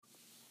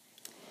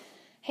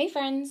Hey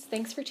friends,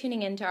 thanks for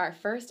tuning in to our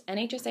first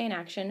NHSA in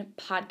Action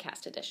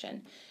podcast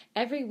edition.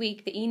 Every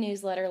week, the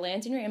e-newsletter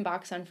lands in your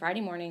inbox on Friday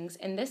mornings,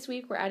 and this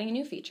week we're adding a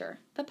new feature,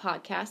 the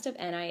podcast of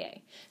NIA.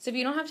 So if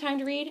you don't have time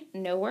to read,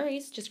 no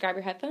worries, just grab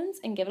your headphones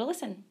and give it a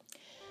listen.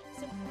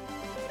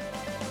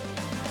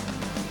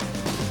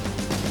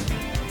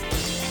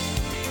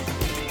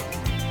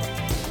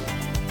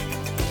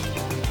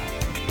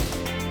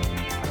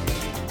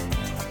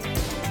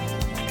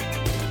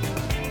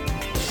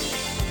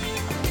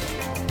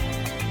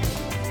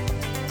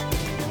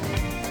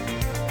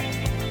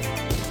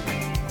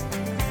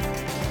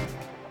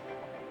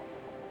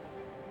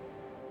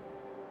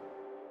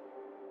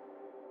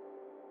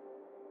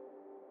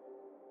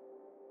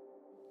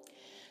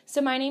 So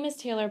my name is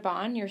Taylor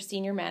Bond, your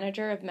Senior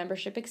Manager of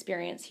Membership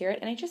Experience here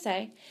at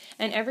NHSA,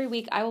 and every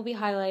week I will be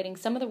highlighting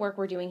some of the work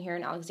we're doing here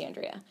in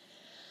Alexandria.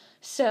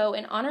 So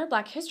in honor of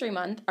Black History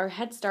Month, our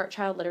Head Start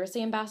Child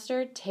Literacy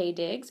Ambassador, Tay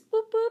Diggs,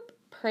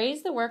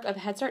 praised the work of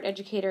Head Start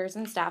educators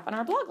and staff on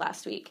our blog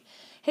last week.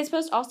 His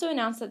post also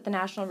announced that the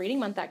National Reading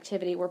Month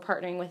activity we're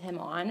partnering with him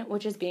on,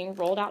 which is being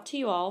rolled out to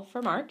you all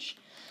for March.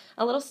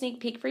 A little sneak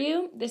peek for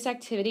you, this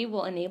activity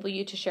will enable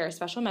you to share a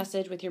special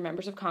message with your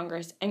members of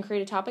Congress and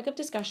create a topic of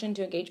discussion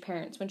to engage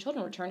parents when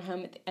children return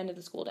home at the end of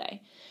the school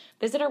day.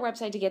 Visit our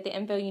website to get the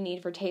info you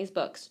need for Tay's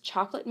books,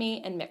 Chocolate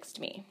Me and Mixed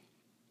Me.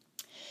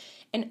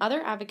 In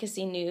other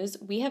advocacy news,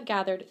 we have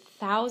gathered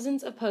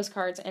thousands of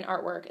postcards and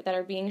artwork that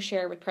are being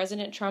shared with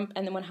President Trump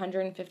and the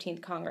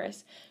 115th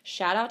Congress.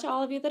 Shout out to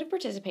all of you that have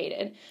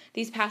participated.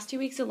 These past 2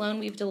 weeks alone,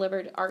 we've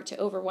delivered art to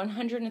over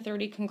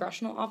 130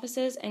 congressional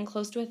offices and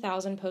close to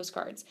 1,000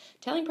 postcards,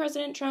 telling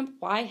President Trump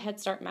why Head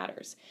Start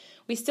matters.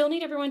 We still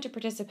need everyone to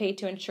participate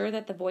to ensure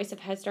that the voice of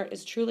Head Start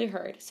is truly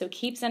heard, so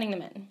keep sending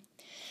them in.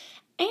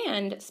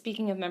 And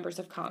speaking of members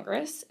of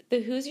Congress,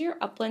 the Hoosier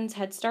Uplands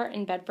Head Start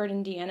in Bedford,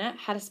 Indiana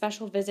had a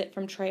special visit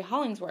from Trey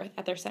Hollingsworth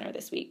at their center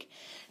this week.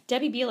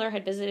 Debbie Beeler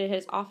had visited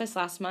his office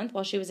last month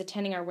while she was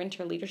attending our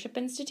Winter Leadership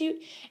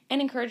Institute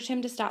and encouraged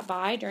him to stop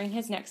by during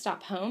his next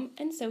stop home,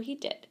 and so he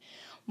did.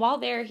 While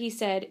there, he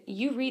said,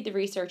 "You read the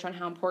research on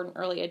how important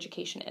early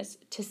education is.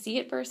 To see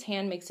it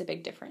firsthand makes a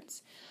big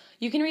difference."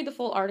 You can read the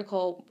full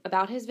article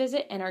about his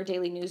visit in our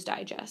daily news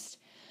digest.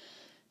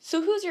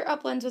 So Hoosier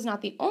Uplands was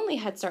not the only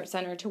Head Start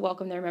Center to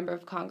welcome their member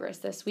of Congress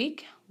this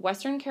week.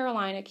 Western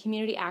Carolina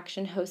Community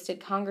Action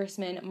hosted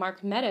Congressman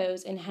Mark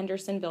Meadows in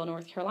Hendersonville,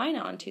 North Carolina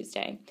on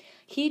Tuesday.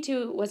 He,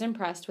 too, was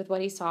impressed with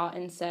what he saw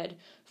and said,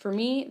 "For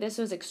me, this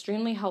was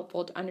extremely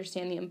helpful to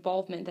understand the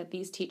involvement that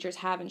these teachers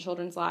have in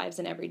children's lives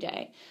and every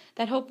day.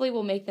 That hopefully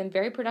will make them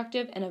very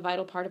productive and a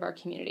vital part of our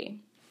community."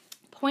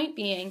 Point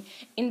being,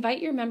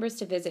 invite your members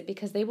to visit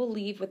because they will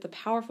leave with the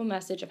powerful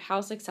message of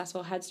how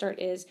successful Head Start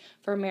is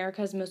for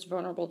America's most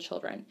vulnerable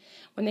children.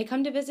 When they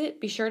come to visit,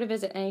 be sure to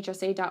visit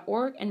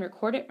nhsa.org and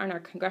record it on our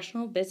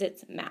Congressional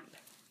Visits map.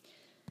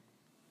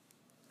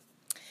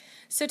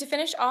 So to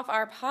finish off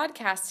our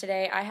podcast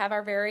today, I have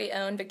our very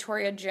own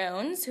Victoria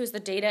Jones, who's the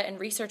Data and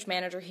Research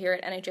Manager here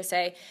at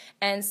NHSA,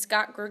 and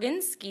Scott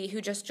Gruginski,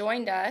 who just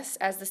joined us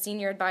as the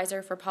Senior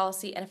Advisor for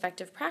Policy and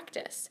Effective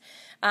Practice.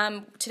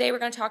 Today we're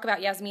going to talk about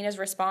Yasmina's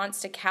response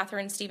to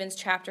Catherine Stevens'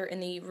 chapter in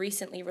the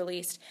recently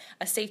released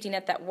A Safety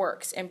Net That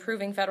Works,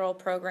 Improving Federal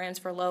Programs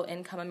for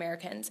Low-Income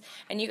Americans.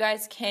 And you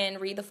guys can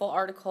read the full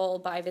article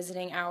by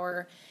visiting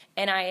our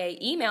NIA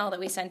email that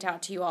we sent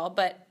out to you all.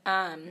 But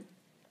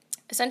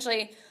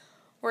essentially,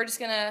 we're just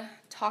going to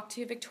talk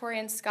to Victoria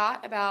and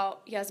Scott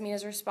about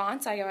Yasmina's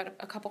response. I got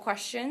a couple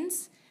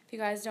questions. If you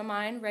guys don't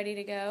mind, ready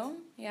to go?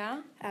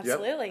 Yeah?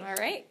 Absolutely. Yep. All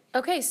right.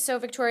 Okay, so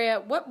Victoria,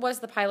 what was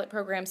the pilot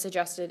program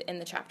suggested in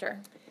the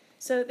chapter?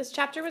 So this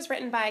chapter was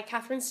written by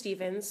Catherine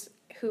Stevens,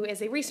 who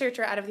is a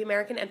researcher out of the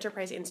American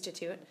Enterprise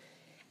Institute.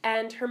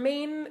 And her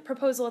main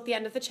proposal at the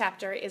end of the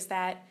chapter is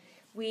that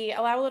we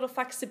allow a little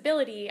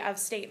flexibility of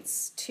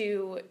states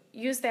to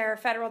use their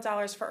federal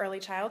dollars for early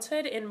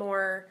childhood in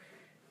more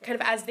kind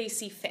of as they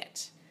see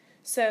fit.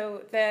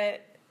 So the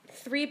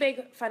three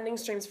big funding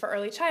streams for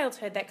early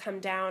childhood that come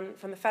down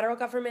from the federal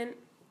government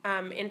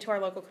into our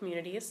local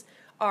communities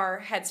are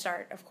Head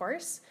Start, of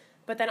course,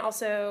 but then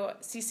also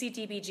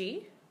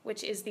CCDBG,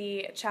 which is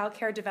the Child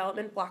Care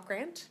Development Block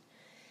Grant,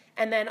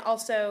 and then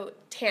also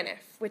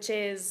TANF, which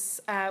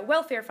is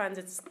welfare funds.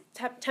 It's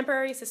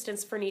temporary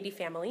assistance for needy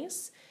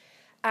families,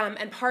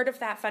 and part of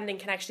that funding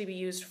can actually be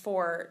used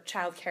for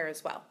child care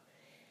as well.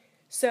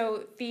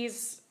 So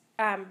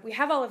we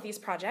have all of these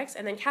projects,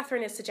 and then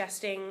Catherine is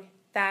suggesting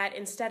that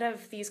instead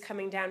of these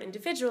coming down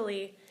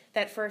individually,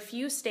 that for a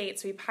few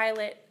states we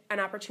pilot an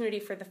opportunity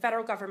for the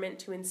federal government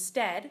to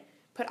instead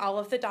put all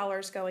of the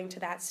dollars going to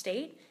that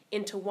state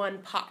into one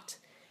pot.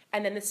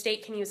 And then the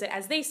state can use it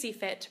as they see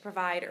fit to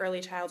provide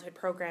early childhood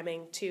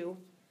programming to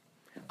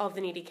all of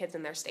the needy kids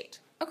in their state.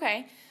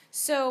 Okay,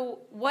 so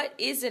what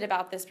is it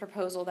about this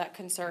proposal that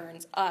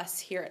concerns us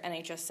here at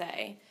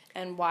NHSA,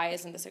 and why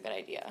isn't this a good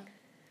idea?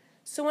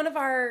 So one of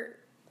our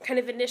kind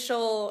of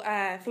initial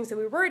things that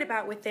we were worried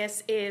about with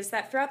this is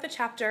that throughout the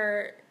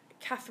chapter,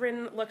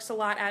 Catherine looks a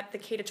lot at the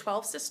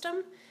K-12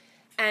 system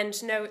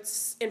and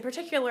notes in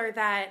particular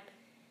that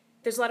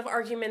there's a lot of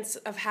arguments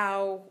of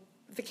how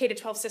the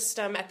K-12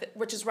 system,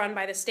 which is run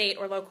by the state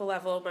or local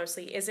level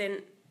mostly,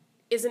 isn't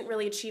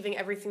really achieving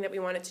everything that we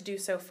want it to do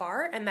so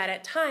far, and that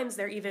at times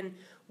they're even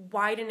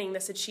widening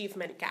this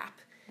achievement gap,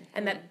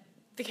 and that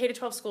the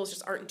K-12 schools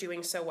just aren't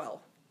doing so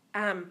well.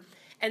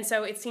 And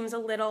so it seems a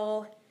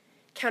little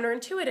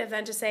counterintuitive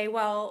then to say,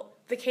 well,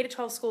 the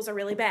K-12 schools are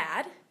really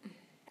bad,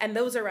 and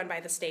those are run by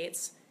the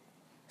states,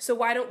 so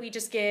why don't we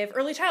just give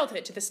early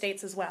childhood to the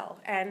states as well?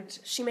 And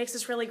she makes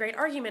this really great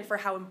argument for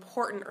how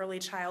important early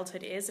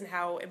childhood is and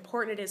how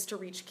important it is to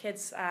reach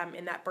kids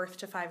in that birth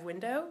to 5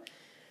 window.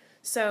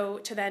 So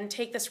to then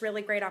take this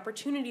really great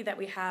opportunity that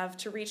we have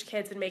to reach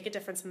kids and make a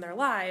difference in their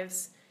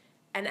lives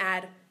and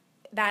add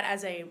that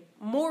as a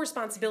more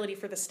responsibility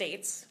for the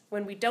states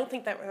when we don't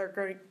think that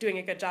they're doing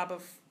a good job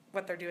of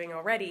what they're doing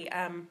already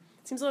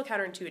seems a little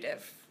counterintuitive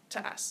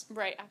to us.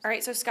 Right. All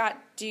right, so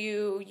Scott, do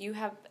you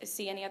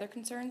see any other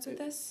concerns with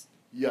this?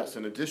 Yes,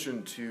 in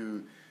addition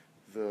to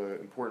the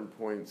important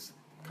points,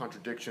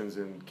 contradictions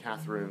in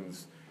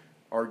Catherine's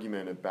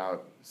argument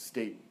about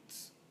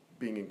states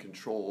being in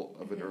control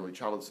of an early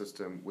childhood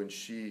system when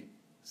she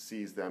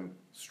sees them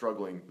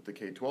struggling with the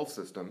K-12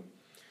 system,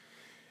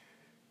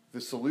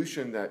 the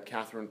solution that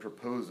Catherine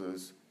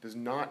proposes does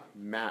not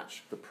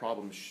match the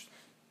problems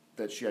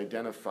that she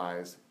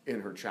identifies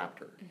in her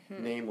chapter,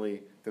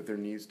 namely that there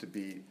needs to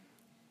be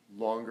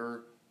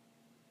longer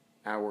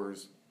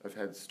hours of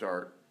Head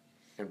Start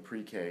and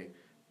pre-K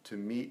to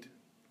meet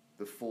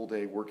the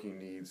full-day working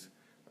needs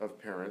of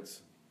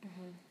parents.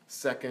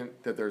 Second,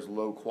 that there's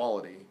low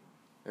quality.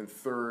 And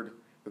third,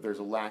 that there's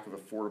a lack of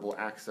affordable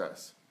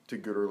access to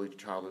good early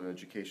childhood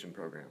education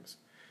programs.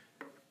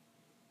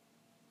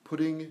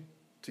 Putting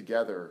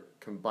together,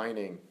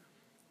 combining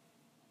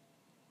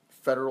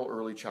federal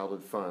early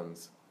childhood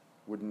funds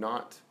would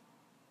not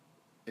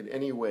in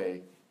any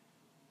way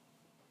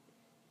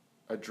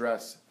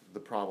address the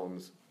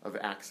problems of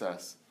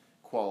access,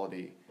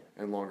 quality,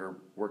 and longer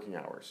working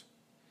hours.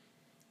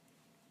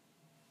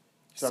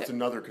 So that's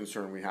another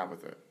concern we have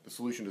with it. The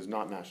solution does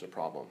not match the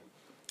problem.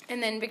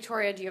 And then,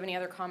 Victoria, do you have any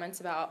other comments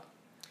about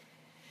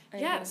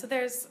anything? Yeah, so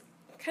there's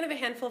kind of a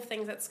handful of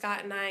things that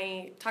Scott and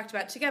I talked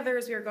about together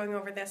as we were going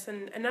over this,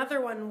 and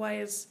another one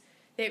was,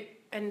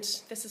 and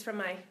this is from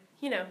my,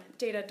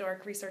 data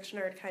dork, research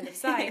nerd kind of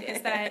side,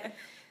 is that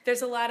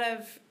there's a lot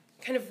of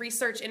kind of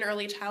research in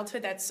early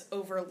childhood that's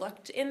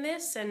overlooked in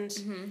this,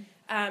 and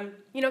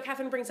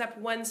Catherine brings up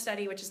one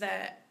study, which is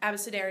the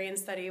Abecedarian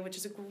study, which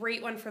is a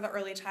great one for the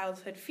early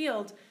childhood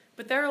field,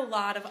 but there are a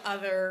lot of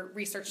other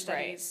research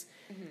studies,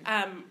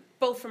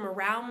 both from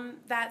around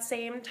that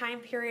same time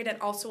period and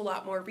also a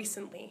lot more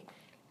recently.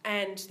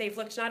 And they've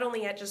looked not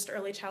only at just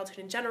early childhood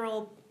in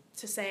general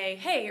to say,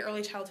 hey,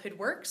 early childhood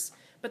works,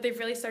 but they've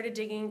really started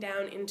digging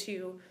down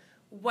into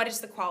what is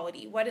the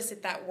quality, what is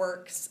it that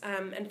works,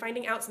 and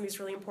finding out some of these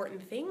really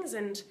important things.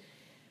 And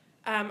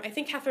I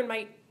think Catherine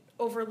might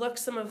overlook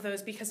some of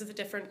those because of the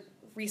different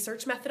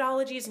research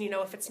methodologies. And,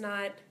 if it's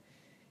not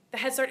the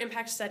Head Start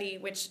Impact Study,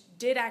 which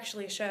did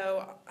actually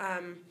show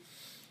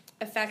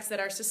effects that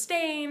are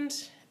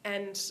sustained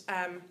and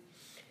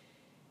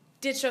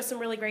did show some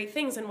really great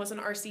things and was an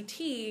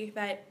RCT,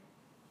 that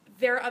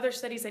there are other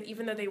studies that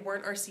even though they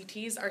weren't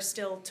RCTs are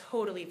still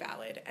totally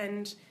valid.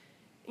 And,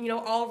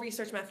 all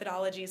research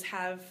methodologies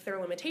have their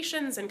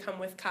limitations and come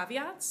with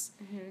caveats.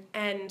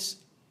 And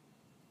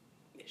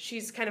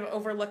she's kind of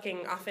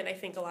overlooking often, I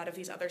think, a lot of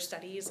these other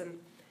studies. And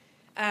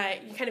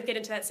you kind of get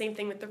into that same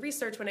thing with the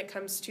research when it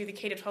comes to the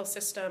K-12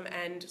 system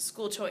and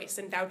school choice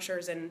and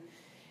vouchers. And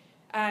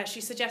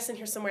she suggests in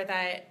here somewhere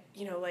that,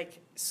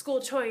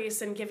 school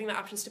choice and giving the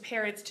options to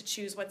parents to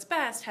choose what's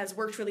best has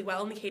worked really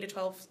well in the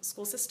K-12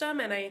 school system.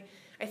 And I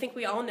think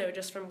we all know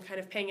just from kind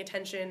of paying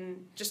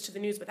attention just to the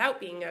news without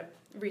being a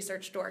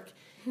research dork,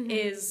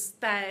 is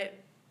that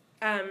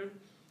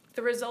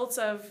the results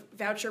of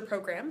voucher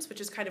programs, which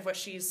is kind of what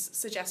she's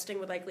suggesting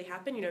would likely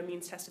happen,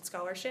 means-tested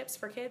scholarships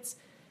for kids,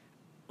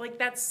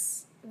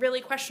 that's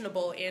really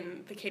questionable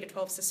in the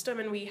K-12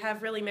 system, and we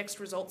have really mixed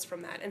results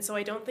from that. And so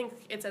I don't think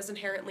it's as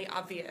inherently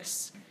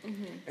obvious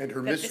and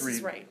her that misread, this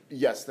is right.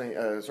 Yes,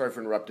 sorry for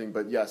interrupting,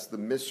 but yes, the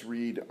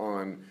misread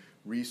on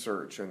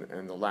research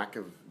and the lack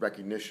of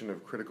recognition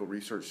of critical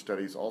research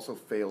studies also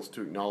fails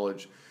to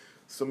acknowledge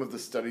some of the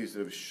studies that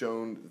have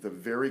shown the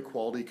very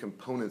quality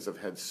components of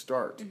Head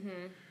Start,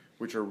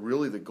 which are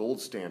really the gold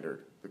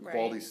standard, the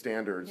quality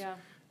standards,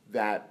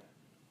 that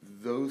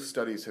those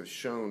studies have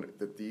shown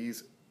that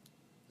these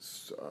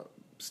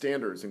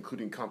standards,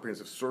 including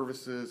comprehensive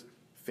services,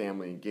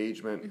 family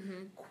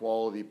engagement,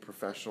 quality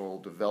professional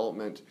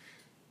development,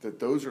 that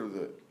those are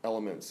the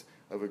elements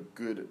of a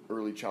good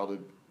early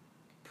childhood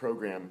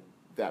program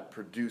that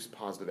produce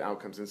positive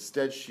outcomes.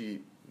 Instead,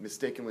 she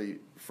mistakenly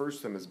refers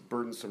to them as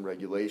burdensome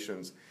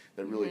regulations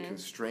that really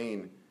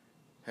constrain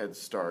Head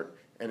Start,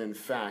 and in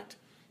fact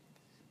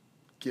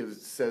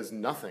says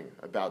nothing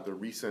about the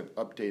recent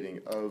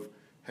updating of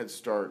Head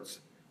Start's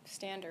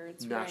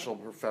standards,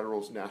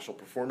 federal national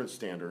performance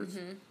standards,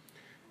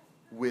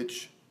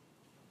 which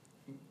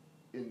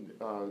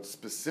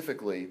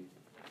specifically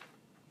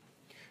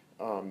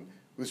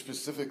would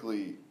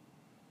specifically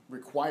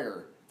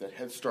require that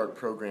Head Start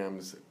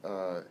programs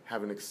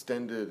have an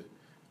extended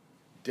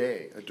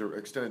day,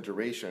 extended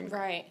duration,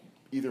 Right.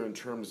 either in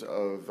terms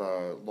of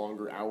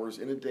longer hours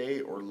in a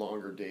day or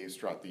longer days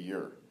throughout the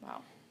year.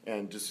 Wow.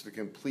 And just the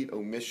complete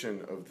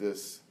omission of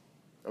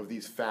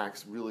these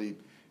facts really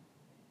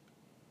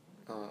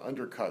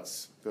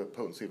undercuts the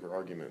potency of her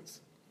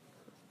arguments.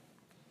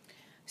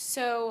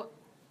 So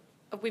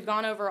we've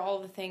gone over all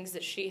the things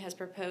that she has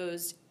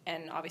proposed,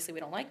 and obviously we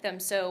don't like them.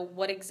 So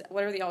what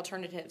are the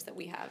alternatives that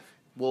we have?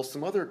 Well,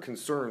 some other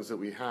concerns that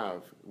we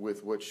have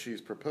with what she's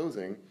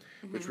proposing,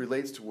 which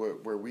relates to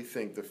where we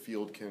think the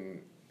field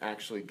can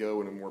actually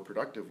go in a more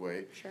productive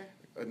way. Sure.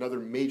 Another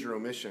major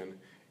omission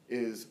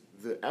is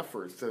the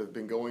efforts that have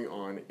been going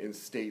on in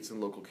states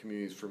and local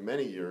communities for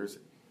many years,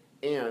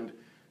 and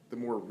the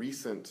more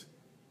recent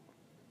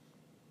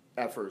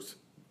efforts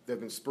that have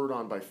been spurred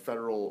on by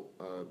federal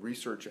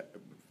research,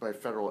 by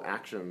federal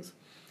actions.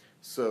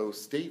 So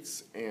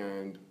states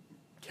and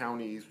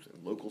counties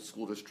and local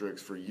school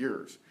districts for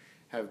years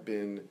have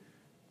been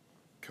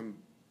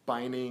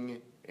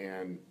combining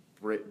and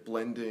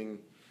blending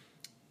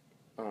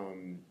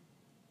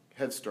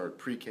Head Start,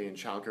 pre-K, and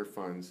childcare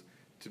funds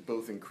to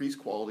both increase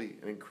quality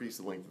and increase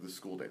the length of the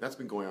school day. That's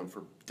been going on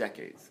for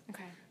decades.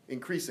 Okay.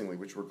 Increasingly,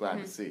 which we're glad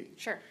to see.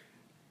 Sure.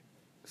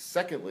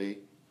 Secondly,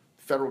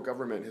 the federal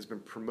government has been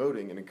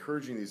promoting and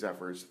encouraging these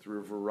efforts through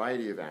a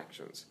variety of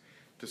actions.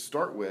 To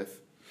start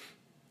with,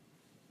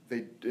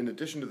 in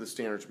addition to the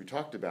standards we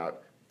talked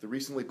about, the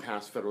recently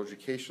passed federal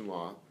education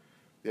law,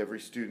 the Every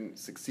Student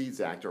Succeeds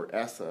Act, or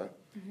ESSA,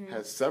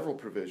 has several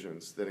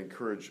provisions that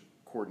encourage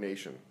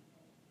coordination.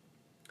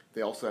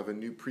 They also have a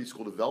new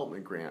preschool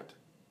development grant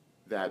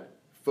that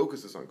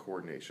focuses on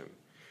coordination.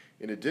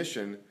 In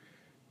addition,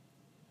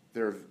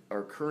 there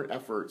are current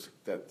efforts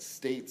that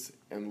states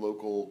and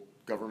local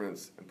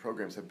governments and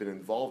programs have been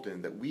involved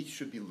in that we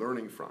should be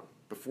learning from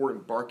before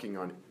embarking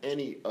on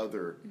any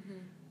other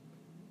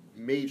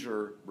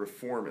major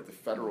reform at the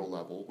federal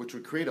level, which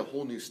would create a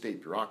whole new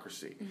state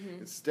bureaucracy.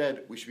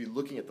 Instead, we should be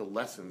looking at the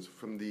lessons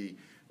from the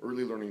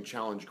Early Learning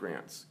Challenge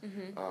grants,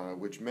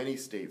 which many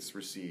states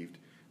received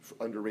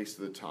under Race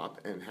to the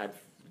Top, and had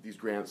these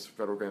grants,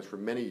 federal grants, for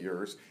many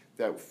years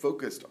that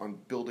focused on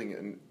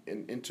building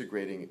and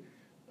integrating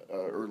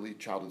early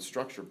childhood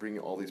structure, bringing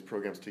all these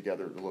programs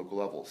together at the local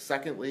level.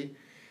 Secondly,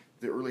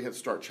 the Early Head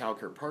Start Child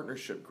Care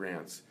Partnership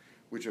grants,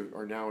 which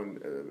are now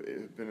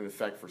have been in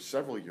effect for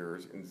several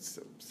years in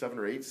 7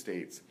 or 8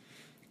 states,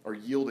 are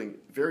yielding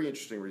very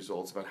interesting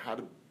results about how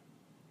to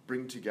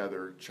bring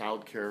together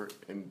child care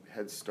and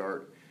Head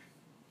Start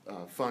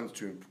funds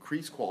to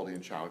increase quality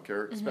in child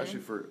care, especially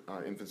for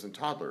infants and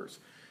toddlers.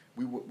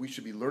 We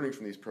should be learning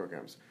from these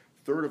programs.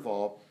 Third of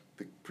all,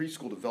 the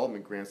preschool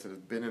development grants that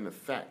have been in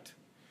effect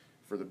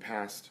for the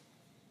past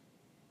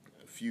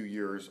few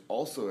years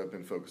also have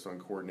been focused on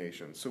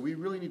coordination. So we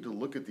really need to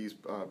look at these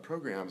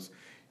programs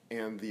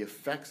and the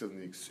effects of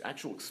the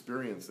actual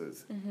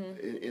experiences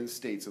in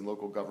states and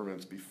local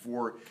governments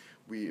before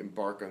we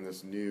embark on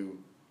this new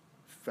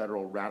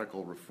federal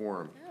radical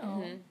reform.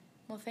 Oh.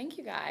 Well, thank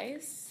you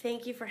guys.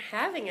 Thank you for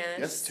having us.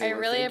 Yes,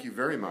 Taylor, thank you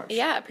very much.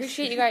 Yeah,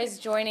 appreciate you guys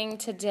joining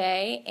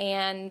today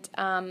and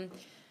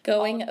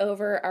going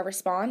over our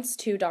response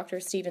to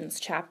Dr. Stevens'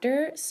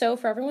 chapter. So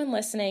for everyone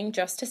listening,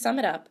 just to sum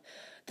it up,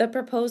 the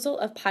proposal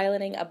of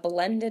piloting a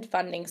blended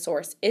funding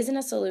source isn't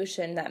a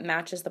solution that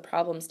matches the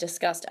problems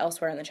discussed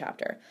elsewhere in the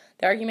chapter.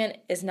 The argument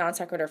is non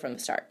sequitur from the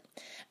start.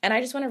 And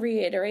I just want to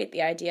reiterate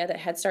the idea that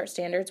Head Start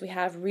standards we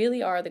have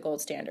really are the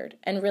gold standard.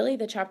 And really,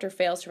 the chapter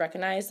fails to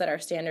recognize that our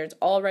standards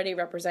already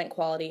represent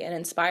quality and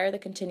inspire the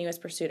continuous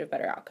pursuit of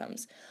better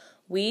outcomes.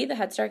 We, the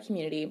Head Start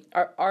community,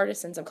 are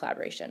artisans of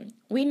collaboration.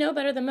 We know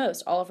better than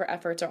most all of our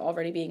efforts are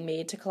already being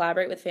made to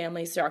collaborate with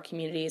families through our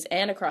communities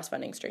and across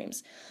funding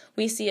streams.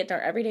 We see it in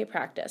our everyday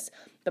practice.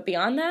 But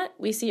beyond that,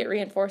 we see it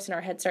reinforced in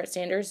our Head Start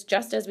standards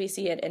just as we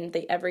see it in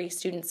the Every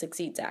Student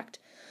Succeeds Act.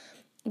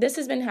 This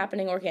has been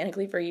happening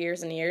organically for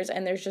years and years,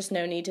 and there's just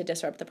no need to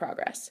disrupt the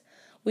progress.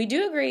 We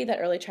do agree that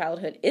early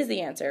childhood is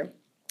the answer,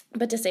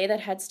 but to say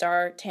that Head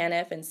Start,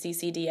 TANF, and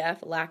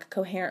CCDF lack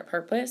coherent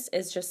purpose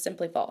is just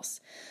simply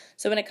false.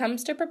 So when it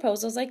comes to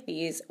proposals like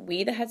these,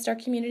 we, the Head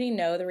Start community,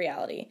 know the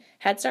reality.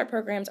 Head Start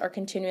programs are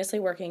continuously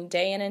working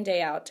day in and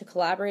day out to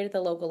collaborate at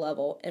the local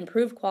level,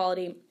 improve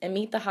quality, and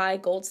meet the high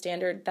gold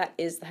standard that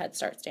is the Head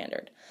Start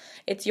standard.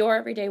 It's your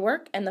everyday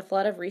work and the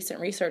flood of recent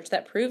research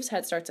that proves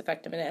Head Start's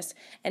effectiveness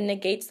and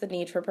negates the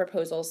need for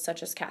proposals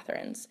such as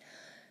Catherine's.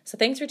 So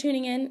thanks for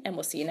tuning in, and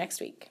we'll see you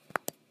next week.